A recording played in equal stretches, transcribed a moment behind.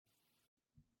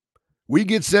We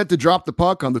get set to drop the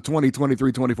puck on the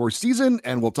 2023-24 season,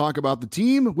 and we'll talk about the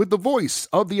team with the voice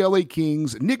of the LA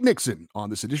Kings, Nick Nickson, on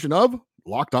this edition of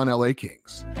Locked On LA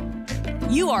Kings.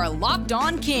 You are Locked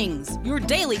On Kings, your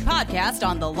daily podcast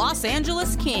on the Los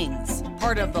Angeles Kings,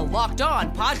 part of the Locked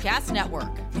On Podcast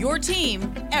Network, your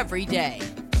team every day.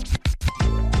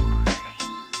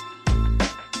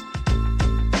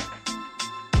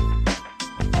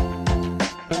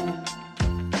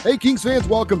 Hey, Kings fans,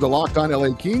 welcome to Locked On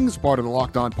LA Kings, part of the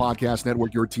Locked On Podcast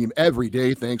Network, your team every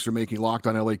day. Thanks for making Locked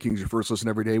On LA Kings your first listen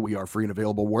every day. We are free and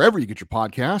available wherever you get your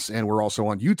podcasts, and we're also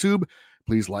on YouTube.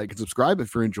 Please like and subscribe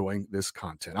if you're enjoying this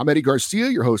content. I'm Eddie Garcia,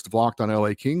 your host of Locked On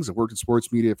LA Kings. I've worked in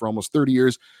sports media for almost 30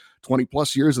 years, 20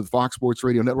 plus years at the Fox Sports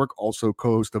Radio Network, also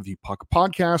co-host of the Puck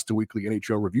Podcast, a weekly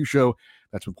NHL review show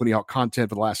that's been putting out content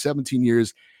for the last 17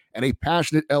 years, and a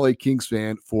passionate LA Kings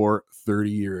fan for 30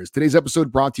 years. Today's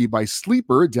episode brought to you by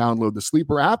Sleeper. Download the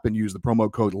Sleeper app and use the promo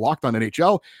code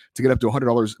LOCKEDONNHL to get up to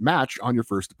 $100 match on your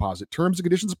first deposit. Terms and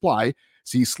conditions apply.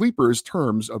 See Sleeper's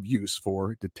terms of use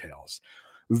for details.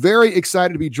 Very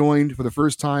excited to be joined for the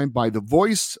first time by the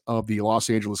voice of the Los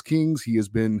Angeles Kings. He has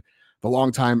been the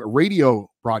longtime radio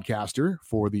broadcaster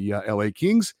for the LA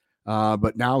Kings,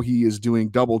 but now he is doing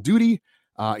double duty.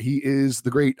 He is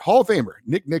the great Hall of Famer,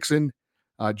 Nick Nickson,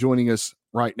 joining us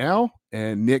right now.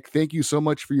 And Nick, thank you so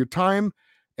much for your time,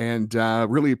 and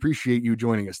really appreciate you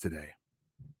joining us today.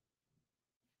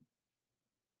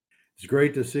 It's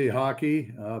great to see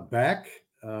hockey back.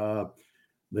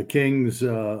 The Kings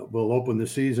will open the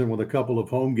season with a couple of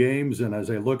home games, and as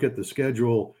I look at the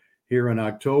schedule here in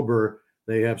October,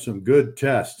 they have some good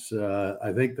tests.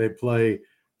 I think they play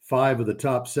 5 of the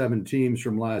top 7 teams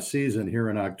from last season here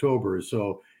in October.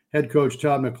 So head coach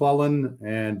Todd McClellan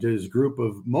and his group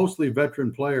of mostly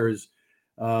veteran players,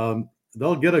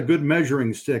 they'll get a good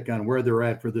measuring stick on where they're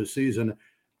at for this season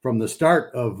from the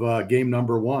start of game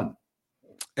number 1.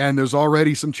 And there's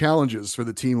already some challenges for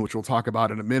the team, which we'll talk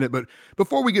about in a minute. But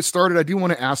before we get started, I do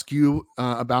want to ask you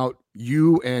about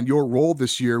you and your role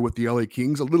this year with the LA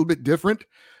Kings. A little bit different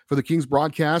for the Kings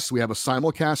broadcast. We have a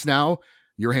simulcast now.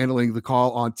 You're handling the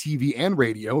call on TV and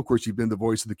radio. Of course, you've been the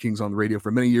voice of the Kings on the radio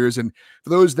for many years. And for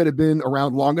those that have been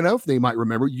around long enough, they might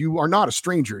remember you are not a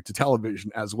stranger to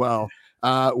television as well.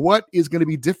 What is going to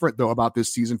be different, though, about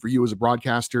this season for you as a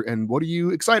broadcaster? And what are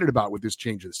you excited about with this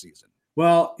change of the season?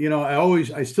 Well, you know,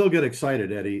 I still get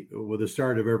excited, Eddie, with the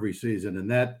start of every season.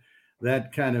 And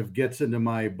that kind of gets into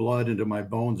my blood, into my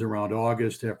bones around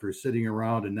August after sitting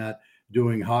around and not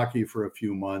doing hockey for a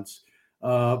few months.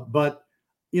 But,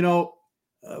 you know,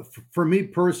 for me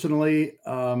personally,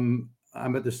 I'm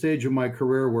at the stage of my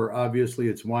career where obviously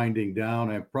it's winding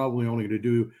down. I'm probably only going to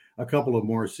do a couple of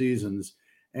more seasons,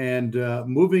 and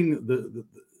moving the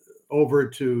over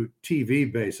to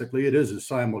TV. Basically, it is a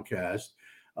simulcast.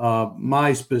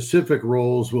 My specific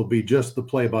roles will be just the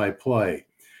play-by-play.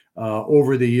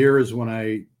 Over the years, when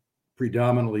I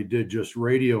predominantly did just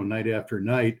radio night after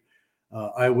night,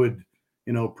 I would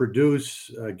produce,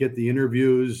 get the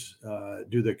interviews,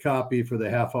 do the copy for the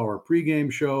half-hour pregame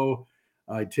show.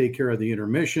 I take care of the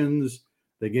intermissions.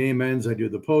 The game ends, I do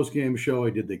the postgame show. I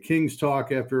did the Kings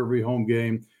talk after every home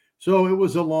game. So it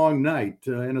was a long night,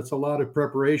 and it's a lot of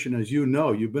preparation. As you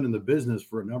know, you've been in the business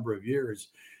for a number of years,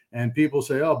 and people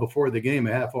say, oh, before the game,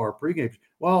 a half-hour pregame.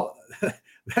 Well,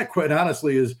 that quite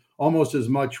honestly is almost as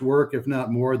much work, if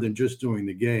not more, than just doing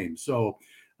the game. So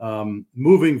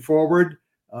moving forward,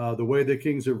 the way the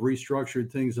Kings have restructured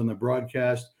things on the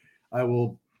broadcast, I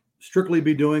will strictly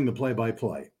be doing the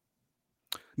play-by-play.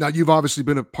 Now, you've obviously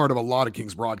been a part of a lot of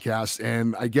Kings broadcasts,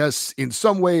 and I guess in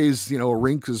some ways, a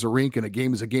rink is a rink and a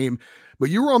game is a game, but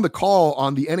you were on the call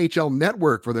on the NHL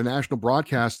Network for the national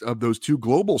broadcast of those 2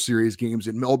 global series games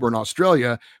in Melbourne,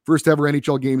 Australia, first ever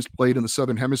NHL games played in the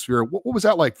Southern Hemisphere. What was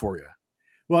that like for you?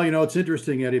 Well, it's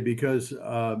interesting, Eddie, because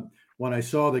when I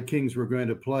saw the Kings were going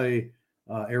to play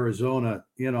Arizona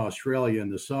in Australia in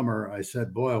the summer, I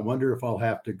said, boy, I wonder if I'll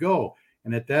have to go.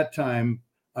 And at that time,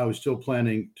 I was still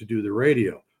planning to do the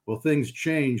radio. Well, things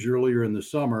changed earlier in the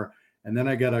summer, and then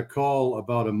I got a call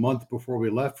about a month before we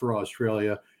left for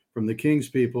Australia from the Kings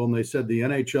people, and they said the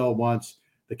NHL wants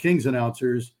the Kings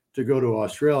announcers to go to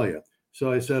Australia.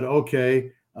 So I said,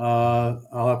 okay,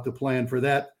 I'll have to plan for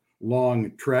that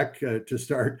long trek to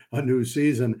start a new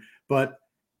season. But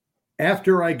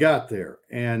after I got there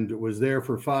and was there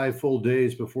for 5 full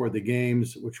days before the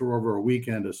games, which were over a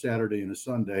weekend, a Saturday and a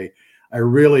Sunday, I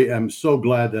really am so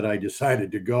glad that I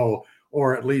decided to go,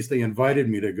 or at least they invited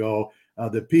me to go.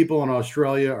 The people in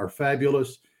Australia are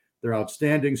fabulous. They're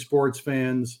outstanding sports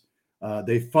fans.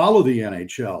 They follow the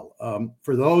NHL.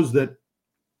 For those that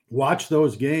watch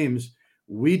those games,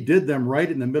 we did them right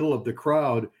in the middle of the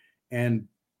crowd. And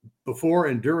before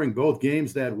and during both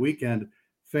games that weekend,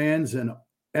 fans in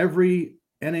every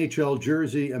NHL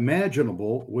jersey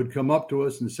imaginable would come up to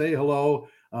us and say hello.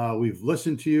 We've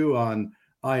listened to you on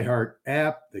iHeart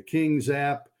app, the Kings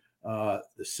app, the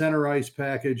Center Ice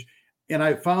package. And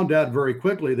I found out very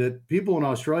quickly that people in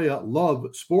Australia love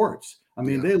sports. I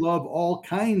mean, They love all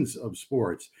kinds of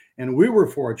sports. And we were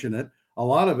fortunate. A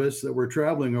lot of us that were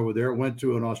traveling over there went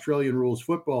to an Australian rules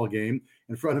football game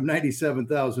in front of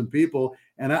 97,000 people.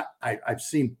 And I've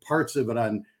seen parts of it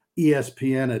on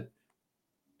ESPN at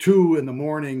 2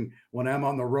 a.m. when I'm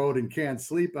on the road and can't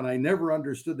sleep. And I never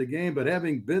understood the game. But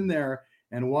having been there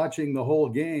and watching the whole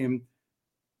game,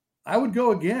 I would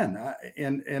go again.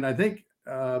 And I think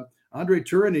Andre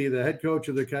Tourigny, the head coach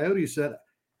of the Coyotes, said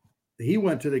he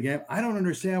went to the game. I don't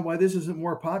understand why this isn't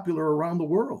more popular around the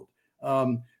world.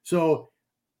 So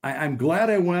I'm glad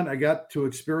I went. I got to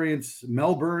experience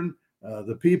Melbourne,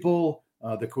 the people,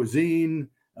 the cuisine,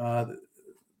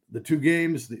 the two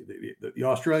games, the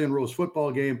Australian rules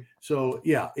football game. So,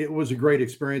 yeah, it was a great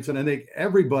experience. And I think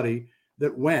everybody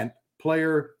that went,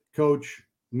 player, coach,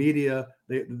 media,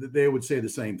 they would say the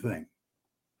same thing.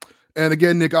 And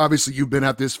again, Nick, obviously you've been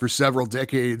at this for several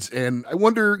decades, and I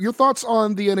wonder your thoughts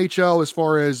on the NHL as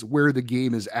far as where the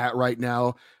game is at right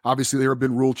now. Obviously, there have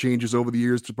been rule changes over the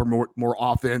years to promote more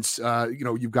offense.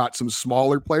 You've got some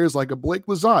smaller players like a Blake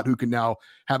Lizotte who can now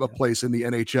have a place in the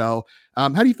NHL. How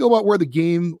do you feel about where the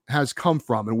game has come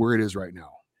from and where it is right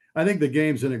now? I think the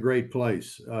game's in a great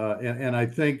place. And I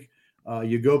think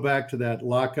you go back to that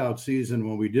lockout season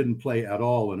when we didn't play at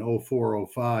all in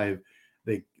 04-05.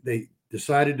 They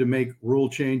decided to make rule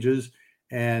changes,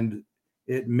 and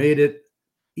it made it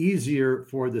easier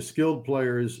for the skilled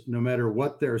players, no matter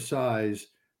what their size,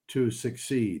 to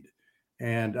succeed.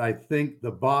 And I think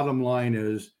the bottom line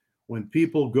is when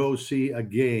people go see a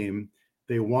game,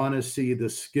 they want to see the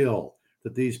skill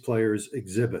that these players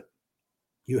exhibit.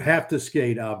 You have to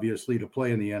skate, obviously, to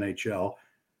play in the NHL.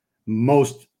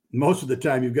 Most of the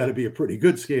time, you've got to be a pretty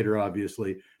good skater,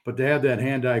 obviously. But to have that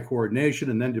hand-eye coordination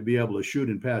and then to be able to shoot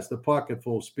and pass the puck at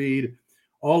full speed,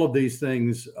 all of these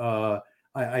things,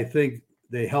 I think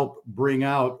they help bring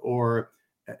out or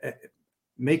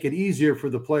make it easier for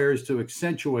the players to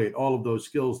accentuate all of those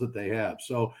skills that they have.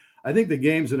 So I think the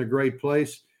game's in a great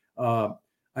place. I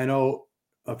know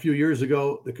a few years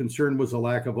ago, the concern was a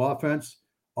lack of offense.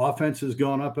 Offense has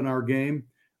gone up in our game.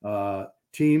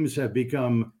 Teams have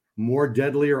become more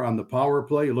deadlier on the power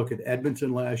play. You look at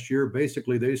Edmonton last year,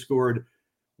 basically they scored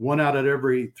 1 out of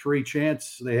every 3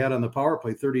 chances they had on the power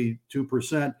play,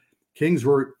 32%. Kings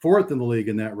were 4th in the league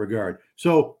in that regard.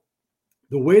 So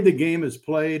the way the game is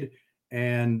played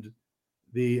and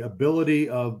the ability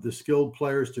of the skilled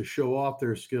players to show off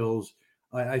their skills,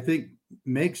 I think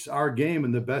makes our game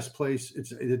in the best place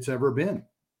it's ever been.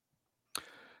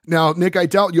 Now, Nick, I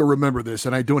doubt you'll remember this,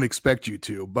 and I don't expect you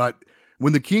to, but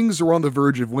when the Kings were on the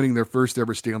verge of winning their first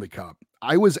ever Stanley Cup,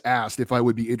 I was asked if I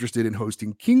would be interested in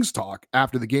hosting Kings Talk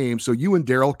after the game so you and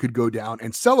Daryl could go down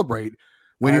and celebrate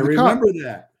winning the Cup. I remember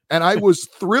that. And I was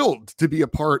thrilled to be a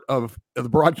part of the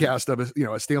broadcast of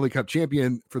a Stanley Cup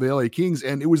champion for the LA Kings.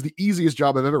 And it was the easiest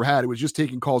job I've ever had. It was just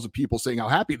taking calls of people saying how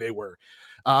happy they were.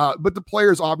 But the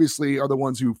players obviously are the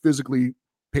ones who physically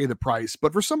pay the price.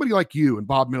 But for somebody like you and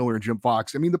Bob Miller and Jim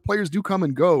Fox, I mean, the players do come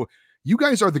and go. You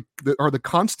guys are the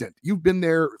constant. You've been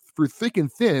there through thick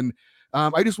and thin.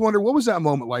 I just wonder, what was that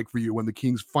moment like for you when the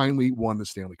Kings finally won the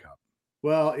Stanley Cup?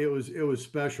 Well, it was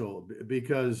special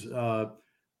because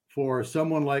for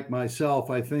someone like myself,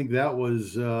 I think that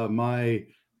was my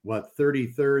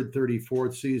 33rd,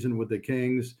 34th season with the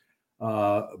Kings.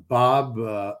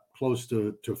 Bob, close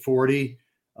to 40.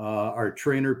 Our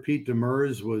trainer Pete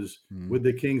Demers was with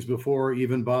the Kings before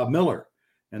even Bob Miller.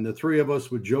 And the three of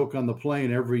us would joke on the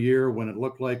plane every year when it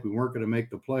looked like we weren't going to make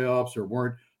the playoffs or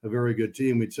weren't a very good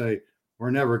team. We'd say,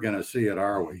 we're never going to see it,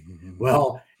 are we?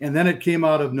 Well, and then it came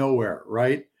out of nowhere,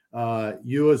 right?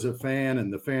 You as a fan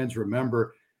and the fans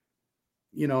remember,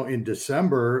 in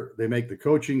December, they make the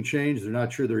coaching change. They're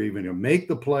not sure they're even going to make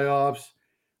the playoffs.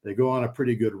 They go on a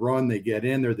pretty good run. They get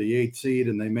in, they're the 8th seed,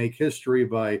 and they make history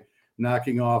by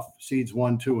knocking off seeds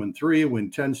 1, 2, and 3,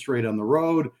 win 10 straight on the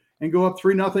road, and go up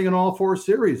 3-0 in all 4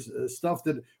 series, stuff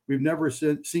that we've never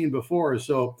seen before.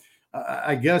 So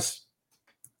I guess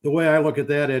the way I look at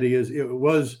that, Eddie, is it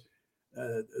was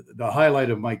the highlight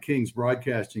of my Kings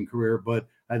broadcasting career. But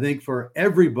I think for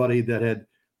everybody that had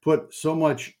put so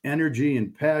much energy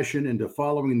and passion into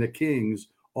following the Kings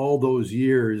all those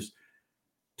years,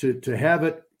 to have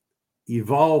it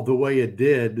evolve the way it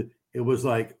did, it was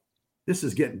like, this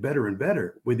is getting better and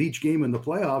better with each game in the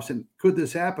playoffs. And could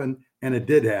this happen and it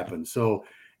did happen. So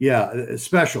yeah,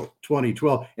 special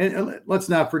 2012. And let's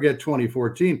not forget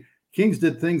 2014. Kings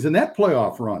did things in that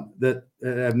playoff run that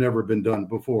have never been done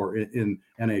before in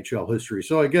NHL history.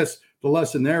 So I guess the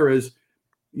lesson there is,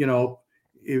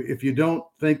 if you don't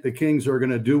think the Kings are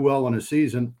going to do well in a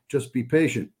season, just be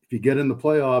patient. If you get in the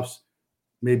playoffs,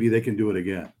 maybe they can do it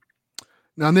again.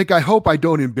 Now, Nick, I hope I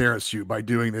don't embarrass you by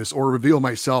doing this or reveal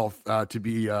myself to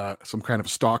be some kind of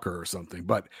stalker or something,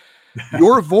 but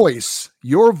your voice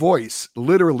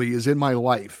literally is in my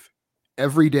life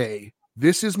every day.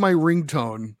 This is my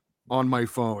ringtone on my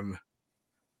phone.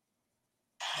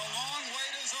 The long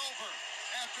wait is over.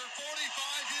 After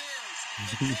 45 years,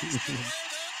 the Kings can wear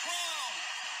their crown.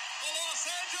 The Los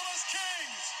Angeles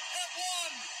Kings have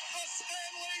won the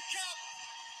Stanley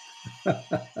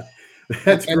Cup.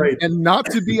 That's great. And not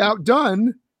to be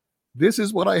outdone, this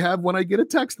is what I have when I get a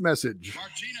text message.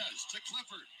 Martinez to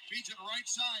Clifford. Feeds it right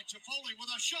side to Foley with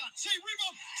a shot. See,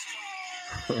 rebound.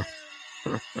 Score!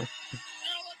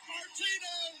 Alec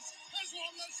Martinez has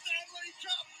won the Stanley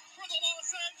Cup for the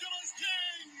Los Angeles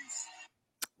Kings.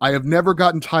 I have never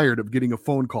gotten tired of getting a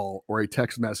phone call or a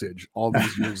text message all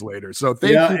these years later. So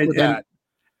thank you for that.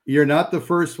 You're not the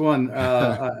first one.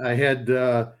 I had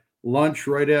lunch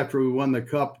right after we won the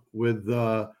cup with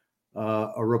a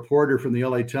reporter from the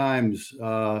LA Times.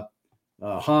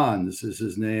 Hans is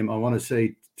his name. I want to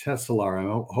say Teslar. I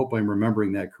hope I'm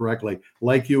remembering that correctly.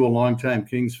 Like you, a longtime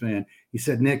Kings fan. He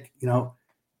said, Nick,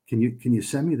 can you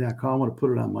send me that call? I want to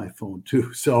put it on my phone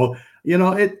too. So,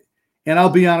 and I'll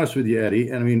be honest with you, Eddie.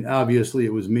 And I mean, obviously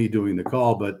it was me doing the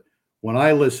call, but when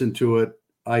I listen to it,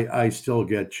 I still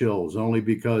get chills, only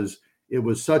because it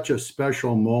was such a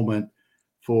special moment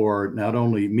for not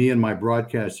only me and my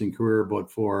broadcasting career, but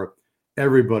for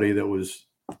everybody that was,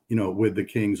 with the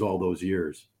Kings all those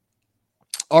years.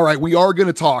 All right, we are going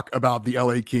to talk about the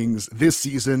LA Kings this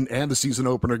season and the season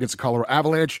opener against the Colorado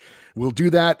Avalanche. We'll do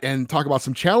that and talk about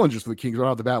some challenges for the Kings right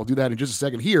off the bat. We'll do that in just a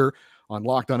second here on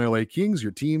Locked On LA Kings,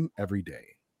 your team every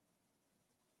day.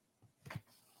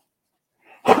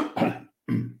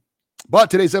 But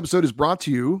today's episode is brought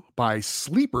to you by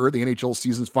Sleeper. The NHL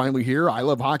season's finally here. I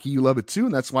love hockey. You love it too.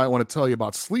 And that's why I want to tell you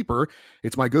about Sleeper.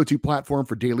 It's my go-to platform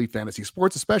for daily fantasy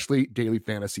sports, especially daily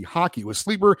fantasy hockey. With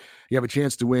Sleeper, you have a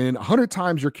chance to win 100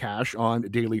 times your cash on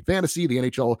daily fantasy. The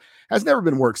NHL has never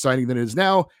been more exciting than it is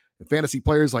now. And fantasy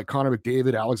players like Connor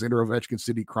McDavid, Alexander Ovechkin,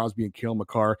 Sidney Crosby, and Cale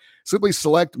Makar simply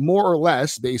select more or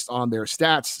less based on their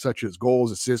stats, such as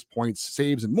goals, assists, points,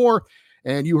 saves, and more.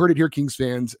 And you heard it here, Kings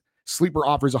fans. Sleeper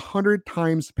offers 100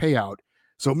 times payout.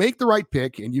 So make the right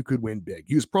pick and you could win big.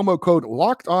 Use promo code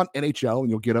LOCKEDONNHL and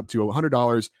you'll get up to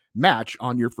 $100 match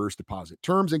on your first deposit.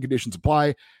 Terms and conditions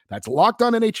apply. That's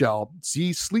LOCKEDONNHL.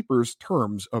 See Sleeper's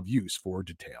terms of use for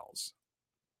details.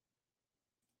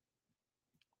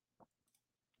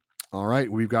 All right,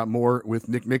 we've got more with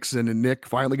Nick Nickson, and Nick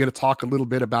finally going to talk a little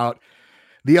bit about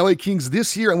the LA Kings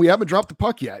this year, and we haven't dropped the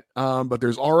puck yet, but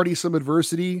there's already some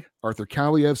adversity. Arthur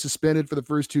Kaliev suspended for the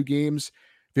first 2 games.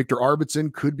 Victor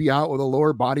Arvidsson could be out with a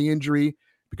lower body injury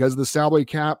because of the salary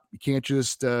cap. You can't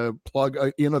just plug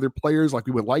in other players like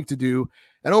we would like to do.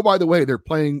 And oh, by the way, they're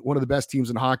playing one of the best teams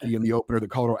in hockey in the opener, the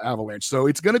Colorado Avalanche. So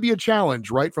it's going to be a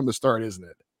challenge right from the start, isn't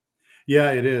it?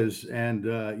 Yeah, it is. And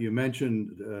you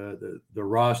mentioned the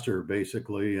roster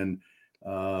basically, and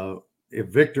if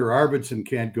Victor Arvidsson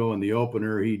can't go in the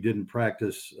opener, he didn't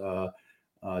practice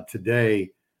today.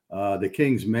 The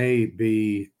Kings may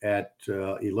be at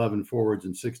 11 forwards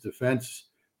and 6 defense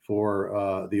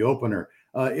for the opener.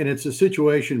 And it's a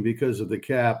situation because of the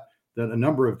cap that a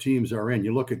number of teams are in.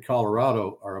 You look at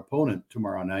Colorado, our opponent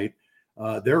tomorrow night,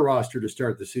 their roster to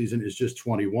start the season is just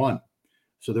 21.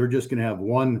 So they're just going to have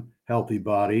one healthy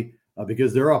body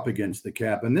because they're up against the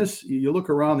cap. And this, you look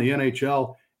around the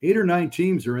NHL, 8 or 9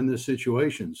 teams are in this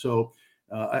situation. So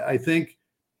I think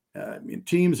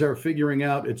teams are figuring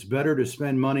out it's better to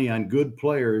spend money on good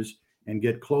players and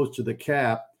get close to the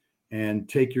cap and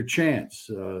take your chance.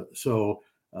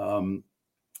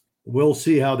 We'll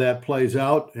see how that plays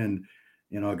out. And,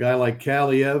 a guy like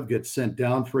Kaliev gets sent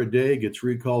down for a day, gets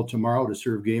recalled tomorrow to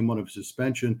serve game 1 of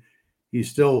suspension. He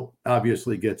still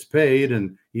obviously gets paid.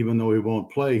 And even though he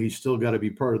won't play, he's still got to be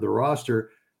part of the roster.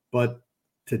 But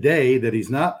today that he's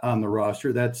not on the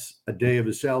roster, that's a day of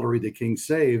his salary the Kings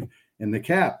save in the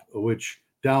cap, which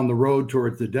down the road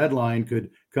towards the deadline could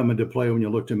come into play when you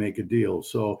look to make a deal.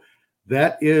 So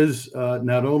that is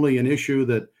not only an issue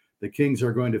that the Kings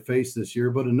are going to face this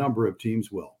year, but a number of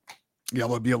teams will. Yeah,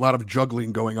 there'll be a lot of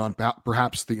juggling going on,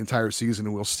 perhaps the entire season,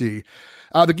 and we'll see.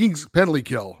 The Kings penalty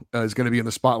kill is going to be in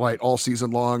the spotlight all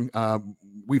season long.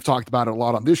 We've talked about it a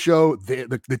lot on this show.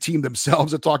 The team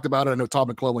themselves have talked about it. I know Todd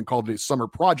McClellan called it a summer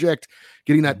project,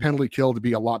 getting that penalty kill to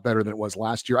be a lot better than it was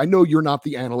last year. I know you're not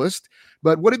the analyst,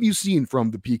 but what have you seen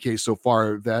from the PK so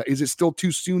far? Is it still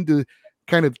too soon to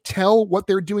kind of tell what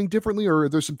they're doing differently, or are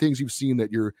there some things you've seen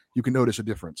that you can notice a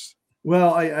difference?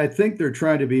 Well, I think they're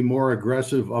trying to be more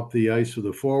aggressive up the ice with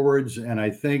the forwards, and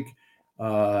I think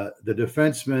the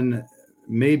defensemen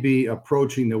may be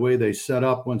approaching the way they set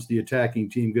up once the attacking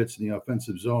team gets in the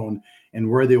offensive zone and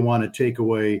where they want to take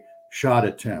away shot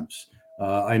attempts.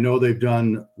 I know they've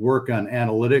done work on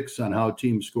analytics on how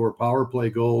teams score power play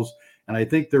goals, and I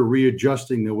think they're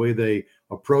readjusting the way they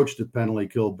approach the penalty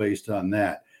kill based on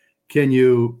that. Can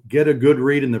you get a good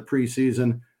read in the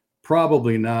preseason?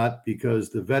 Probably not, because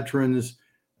the veterans,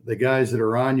 the guys that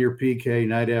are on your PK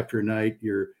night after night,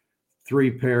 your three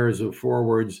pairs of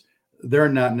forwards, they're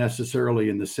not necessarily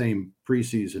in the same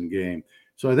preseason game.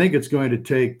 So I think it's going to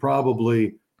take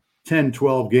probably 10,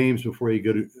 12 games before you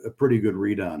get a pretty good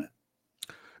read on it.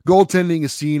 Goaltending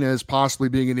is seen as possibly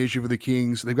being an issue for the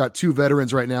Kings. They've got two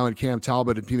veterans right now in Cam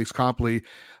Talbot and Phoenix Copley.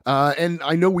 And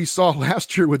I know we saw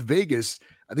last year with Vegas,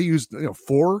 they used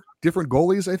 4 different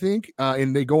goalies, I think,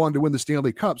 and they go on to win the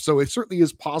Stanley Cup. So it certainly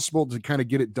is possible to kind of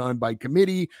get it done by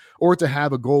committee or to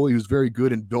have a goalie who's very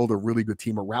good and build a really good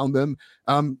team around them.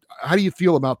 How do you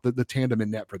feel about the tandem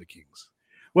in net for the Kings?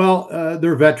 Well,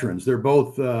 they're veterans. They're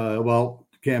both,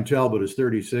 Cam Talbot is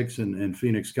 36 and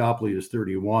Phoenix Copley is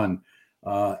 31.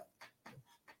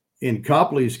 In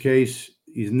Copley's case,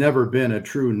 he's never been a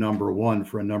true number one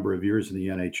for a number of years in the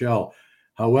NHL.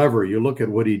 However, you look at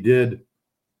what he did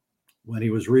when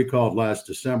he was recalled last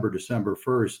December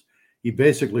 1st, he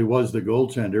basically was the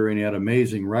goaltender, and he had an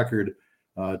amazing record,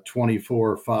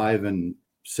 24, 5, and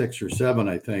 6 or 7,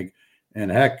 I think.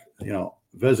 And heck,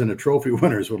 Vezina Trophy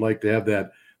winners would like to have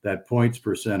that points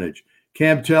percentage.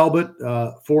 Cam Talbot,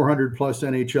 400 plus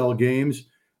NHL games.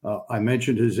 I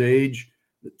mentioned his age.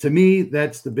 To me,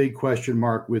 that's the big question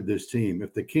mark with this team.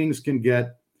 If the Kings can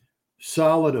get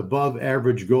solid above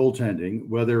average goaltending,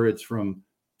 whether it's from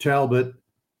Talbot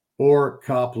or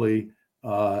Copley,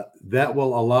 that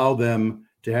will allow them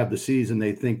to have the season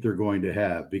they think they're going to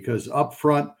have. Because up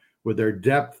front, with their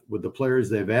depth, with the players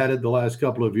they've added the last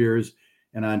couple of years,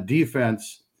 and on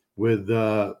defense with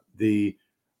the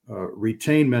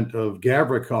retainment of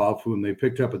Gavrikov, whom they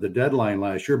picked up at the deadline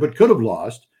last year, but could have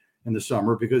lost in the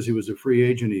summer because he was a free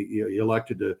agent. He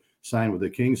elected to sign with the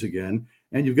Kings again.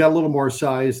 And you've got a little more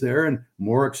size there and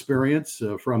more experience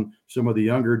from some of the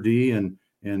younger D and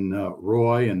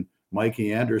Roy and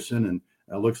Mikey Anderson,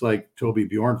 and looks like Toby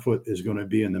Bjornfoot is going to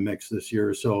be in the mix this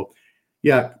year. So,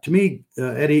 yeah, to me,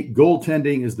 Eddie,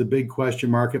 goaltending is the big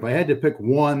question mark. If I had to pick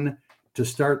one to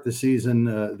start the season,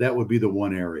 that would be the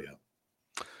one area.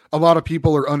 A lot of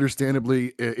people are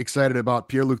understandably excited about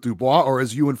Pierre-Luc Dubois, or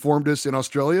as you informed us in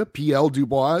Australia, PL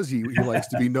Dubois, as he likes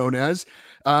to be known as.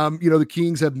 The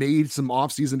Kings have made some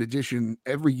offseason addition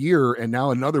every year, and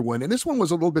now another one. And this one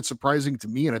was a little bit surprising to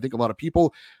me, and I think a lot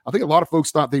of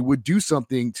folks thought they would do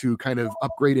something to kind of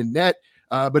upgrade in net,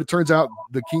 but it turns out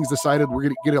the Kings decided we're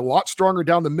going to get a lot stronger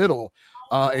down the middle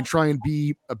and try and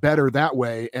be better that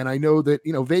way. And I know that,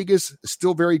 Vegas is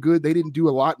still very good. They didn't do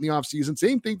a lot in the offseason.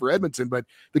 Same thing for Edmonton, but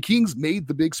the Kings made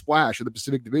the big splash in the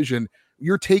Pacific Division.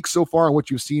 Your take so far on what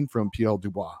you've seen from Pierre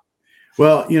Dubois?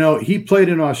 Well, he played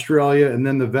in Australia, and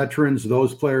then the veterans,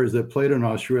 those players that played in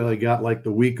Australia, got like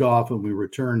the week off, and we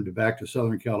returned back to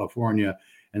Southern California.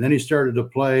 And then he started to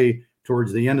play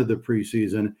towards the end of the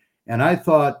preseason. And I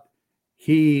thought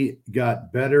he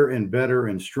got better and better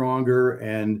and stronger.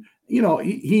 And he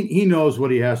knows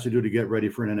what he has to do to get ready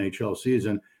for an NHL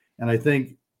season. And I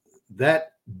think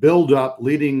that build up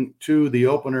leading to the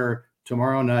opener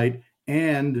tomorrow night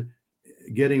and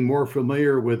getting more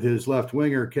familiar with his left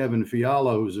winger, Kevin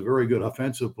Fiala, who's a very good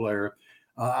offensive player.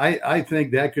 I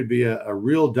think that could be a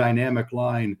real dynamic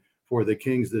line for the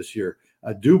Kings this year.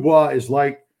 Dubois is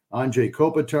like Andrei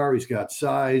Kopitar. He's got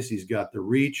size. He's got the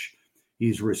reach.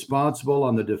 He's responsible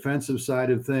on the defensive side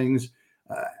of things.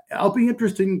 It'll be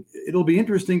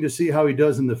interesting to see how he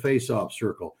does in the face-off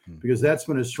circle, because that's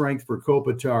been a strength for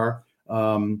Kopitar.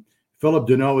 Philip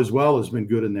Deneau as well has been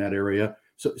good in that area.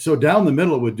 So down the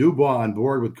middle with Dubois on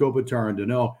board with Kopitar and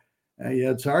Deneau,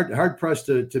 it's hard pressed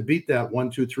to beat that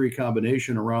 1-2-3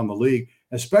 combination around the league,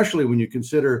 especially when you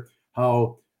consider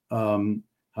how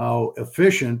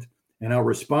efficient and how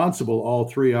responsible all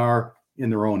three are in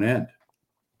their own end.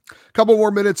 Couple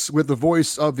more minutes with the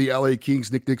voice of the LA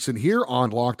Kings, Nick Nickson, here on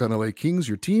Locked on LA Kings,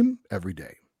 your team every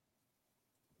day.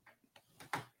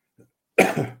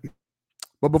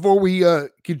 But before we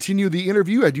continue the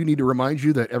interview, I do need to remind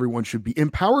you that everyone should be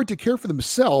empowered to care for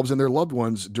themselves and their loved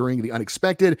ones during the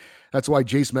unexpected. That's why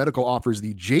Jace Medical offers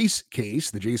the Jace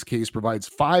case. The Jace case provides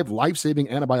 5 life-saving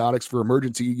antibiotics for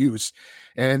emergency use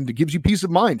and gives you peace of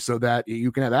mind so that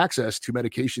you can have access to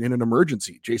medication in an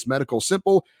emergency. Jace Medical,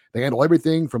 simple. They handle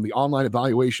everything from the online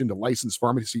evaluation to licensed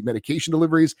pharmacy medication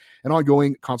deliveries and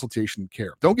ongoing consultation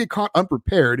care. Don't get caught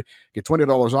unprepared. Get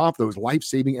 $20 off those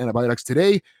life-saving antibiotics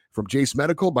today from Jace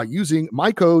Medical by using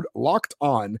my code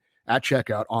LOCKEDON at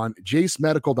checkout on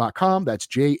jacemedical.com. That's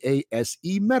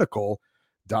JASE medical.com.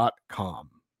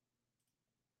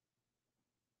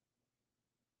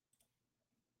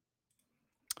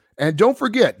 And don't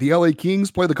forget, the LA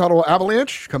Kings play the Colorado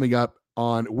Avalanche coming up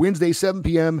on Wednesday, 7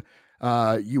 p.m.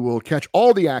 You will catch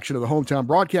all the action of the hometown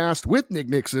broadcast with Nick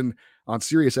Nickson on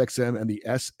SiriusXM and the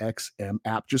SXM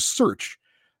app. Just search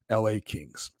LA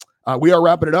Kings. We are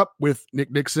wrapping it up with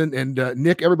Nick Nickson. And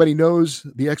Nick, everybody knows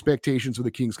the expectations of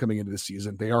the Kings coming into this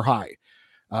season. They are high.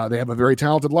 They have a very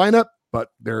talented lineup, but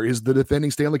there is the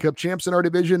defending Stanley Cup champs in our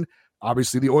division.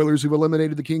 Obviously, the Oilers who've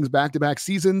eliminated the Kings back-to-back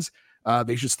seasons.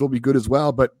 They should still be good as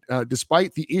well. But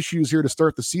despite the issues here to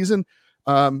start the season,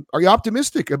 are you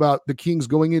optimistic about the Kings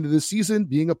going into this season,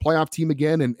 being a playoff team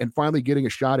again, and finally getting a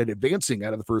shot at advancing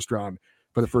out of the first round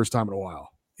for the first time in a while?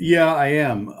 Yeah, I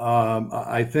am.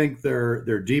 I think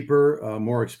they're deeper,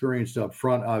 more experienced up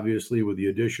front, obviously, with the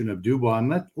addition of Dubois.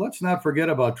 And let's not forget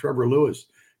about Trevor Lewis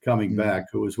coming back,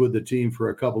 who was with the team for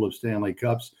a couple of Stanley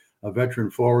Cups, a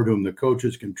veteran forward whom the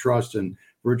coaches can trust in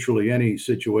virtually any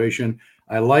situation.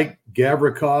 I like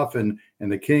Gavrikov and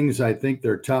the Kings. I think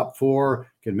their top 4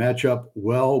 can match up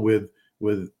well with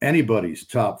anybody's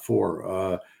top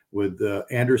 4, with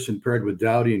Anderson paired with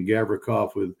Doughty and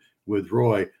Gavrikov with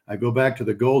Roy. I go back to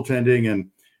the goaltending, and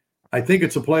I think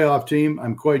it's a playoff team.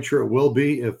 I'm quite sure it will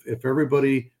be if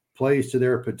everybody plays to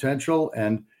their potential.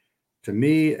 And to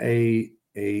me,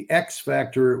 a X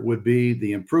factor would be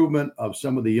the improvement of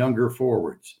some of the younger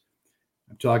forwards.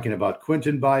 I'm talking about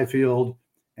Quinton Byfield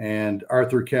and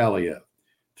Arthur Kaliev.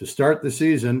 To start the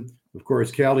season, of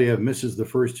course, Kaliev misses the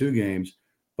first 2 games,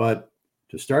 but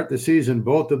to start the season,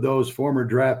 both of those former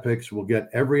draft picks will get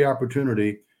every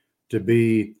opportunity to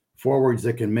be forwards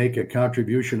that can make a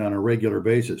contribution on a regular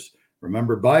basis.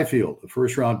 Remember Byfield, the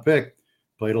first-round pick,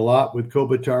 played a lot with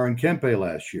Kopitar and Kempe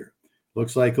last year.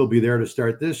 Looks like he'll be there to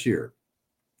start this year.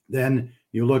 Then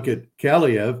you look at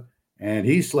Kaliev, and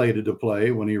he's slated to play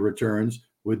when he returns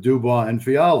with Dubois and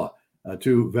Fiala,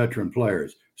 2 veteran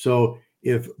players. So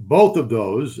if both of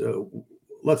those,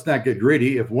 let's not get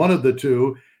greedy, if one of the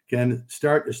 2 can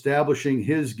start establishing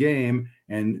his game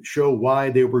and show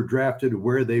why they were drafted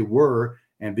where they were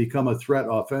and become a threat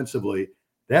offensively,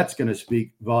 that's going to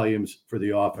speak volumes for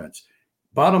the offense.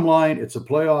 Bottom line, it's a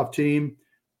playoff team.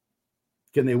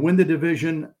 Can they win the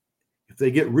division? If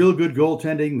they get real good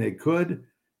goaltending, they could.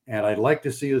 And I'd like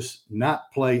to see us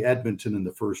not play Edmonton in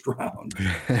the first round.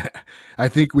 I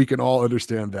think we can all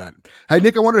understand that. Hey,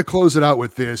 Nick, I wanted to close it out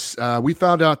with this. We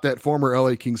found out that former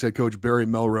LA Kings head coach Barry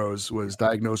Melrose was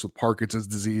diagnosed with Parkinson's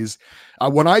disease.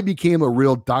 When I became a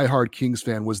real diehard Kings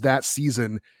fan was that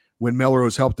season when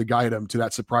Melrose helped to guide him to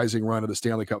that surprising run of the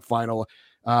Stanley Cup final.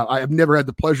 I have never had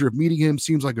the pleasure of meeting him.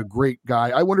 Seems like a great guy.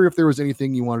 I wonder if there was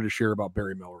anything you wanted to share about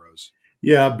Barry Melrose.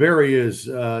 Yeah, Barry is,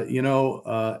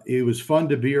 he was fun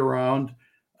to be around.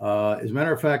 As a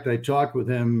matter of fact, I talked with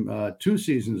him 2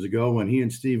 seasons ago when he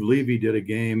and Steve Levy did a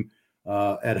game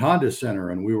at Honda Center,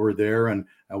 and we were there, and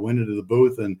I went into the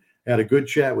booth and had a good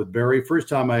chat with Barry. First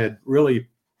time I had really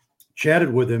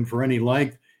chatted with him for any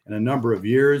length in a number of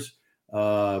years.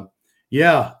 A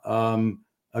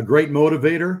great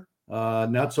motivator,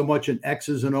 not so much an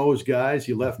X's and O's guys.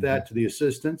 He left that to the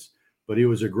assistants, but he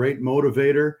was a great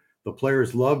motivator. The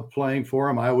players loved playing for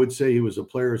him. I would say he was a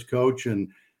player's coach, and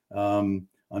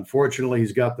unfortunately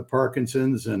he's got the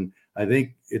Parkinson's, and I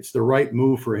think it's the right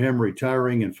move for him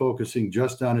retiring and focusing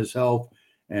just on his health.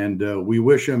 And we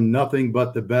wish him nothing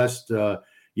but the best. The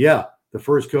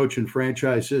first coach in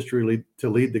franchise history to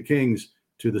lead the Kings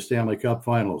to the Stanley Cup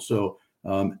Finals. So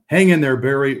hang in there,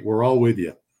 Barry. We're all with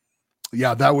you.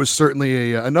 Yeah, that was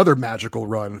certainly another magical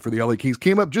run for the LA Kings.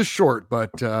 Came up just short,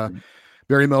 but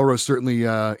Barry Melrose certainly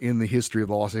in the history of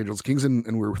the Los Angeles Kings, and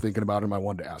we were thinking about him. I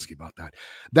wanted to ask you about that.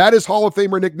 That is Hall of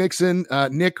Famer Nick Nickson.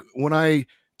 Nick, when I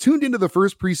tuned into the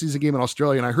first preseason game in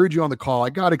Australia and I heard you on the call, I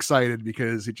got excited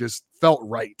because it just felt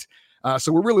right.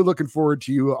 So we're really looking forward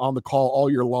to you on the call all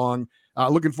year long.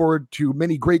 Looking forward to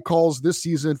many great calls this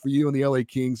season for you and the LA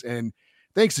Kings. And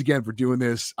thanks again for doing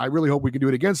this. I really hope we can do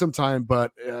it again sometime,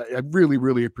 but I really,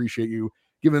 really appreciate you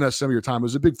giving us some of your time. It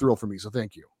was a big thrill for me. So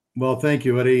thank you. Well, thank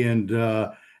you, Eddie. And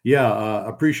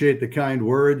appreciate the kind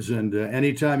words. And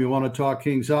anytime you want to talk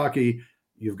Kings hockey,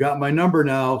 you've got my number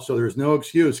now. So there's no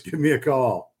excuse. Give me a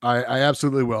call. I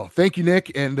absolutely will. Thank you,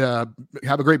 Nick. And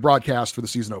have a great broadcast for the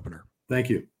season opener. Thank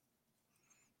you.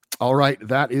 All right,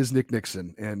 that is Nick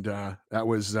Nickson, and that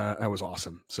was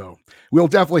awesome. So we'll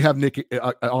definitely have Nick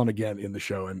on again in the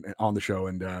show and on the show,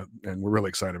 and we're really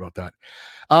excited about that.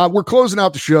 We're closing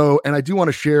out the show, and I do want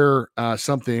to share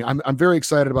something. I'm very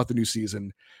excited about the new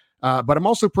season, but I'm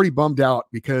also pretty bummed out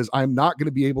because I'm not going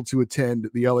to be able to attend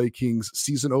the LA Kings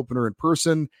season opener in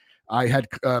person. I had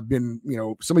been,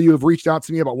 some of you have reached out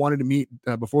to me about wanting to meet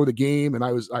before the game, and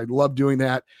I love doing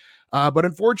that. But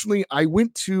unfortunately, I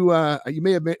went to, you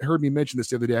may have heard me mention this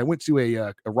the other day. I went to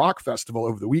a rock festival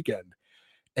over the weekend,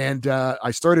 and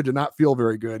I started to not feel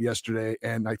very good yesterday.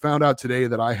 And I found out today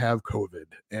that I have COVID,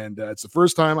 and it's the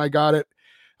first time I got it.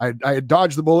 I had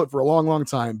dodged the bullet for a long, long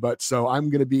time, but so I'm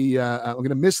going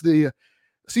to miss the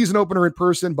season opener in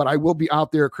person, but I will be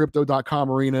out there at crypto.com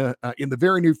arena in the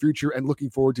very near future, and looking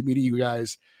forward to meeting you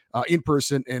guys in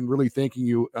person, and really thanking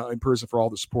you in person for all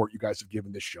the support you guys have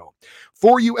given this show.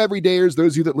 For you everydayers,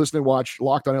 those of you that listen and watch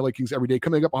Locked on LA Kings every day,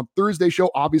 coming up on Thursday show,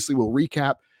 obviously we'll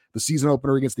recap the season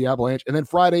opener against the Avalanche. And then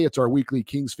Friday, it's our weekly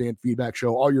Kings fan feedback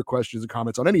show. All your questions and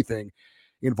comments on anything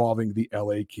involving the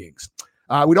LA Kings.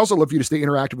 We'd also love for you to stay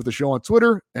interactive with the show on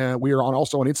Twitter. We are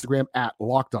also on Instagram at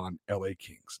Locked on LA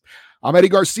Kings. I'm Eddie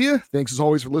Garcia. Thanks as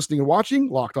always for listening and watching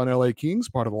Locked on LA Kings,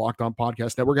 part of the Locked on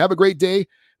Podcast Network. Have a great day.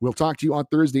 We'll talk to you on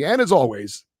Thursday. And as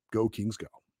always, go Kings go.